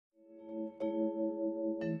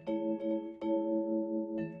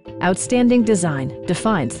Outstanding design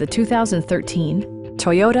defines the 2013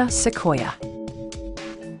 Toyota Sequoia.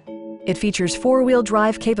 It features four-wheel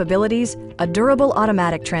drive capabilities, a durable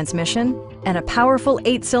automatic transmission, and a powerful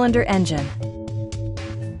 8-cylinder engine.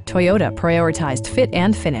 Toyota prioritized fit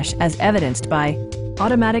and finish as evidenced by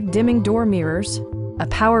automatic dimming door mirrors, a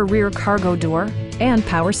power rear cargo door, and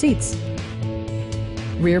power seats.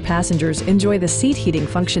 Rear passengers enjoy the seat heating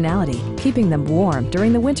functionality, keeping them warm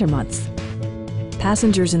during the winter months.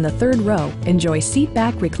 Passengers in the third row enjoy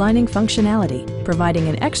seat-back reclining functionality, providing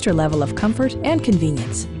an extra level of comfort and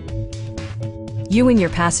convenience. You and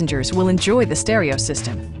your passengers will enjoy the stereo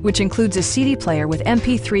system, which includes a CD player with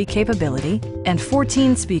MP3 capability and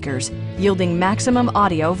 14 speakers, yielding maximum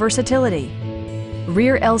audio versatility.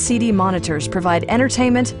 Rear LCD monitors provide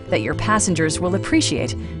entertainment that your passengers will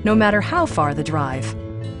appreciate no matter how far the drive.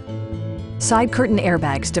 Side curtain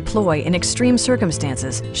airbags deploy in extreme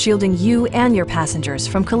circumstances, shielding you and your passengers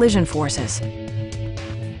from collision forces.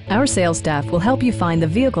 Our sales staff will help you find the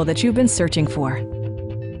vehicle that you've been searching for.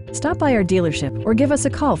 Stop by our dealership or give us a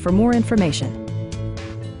call for more information.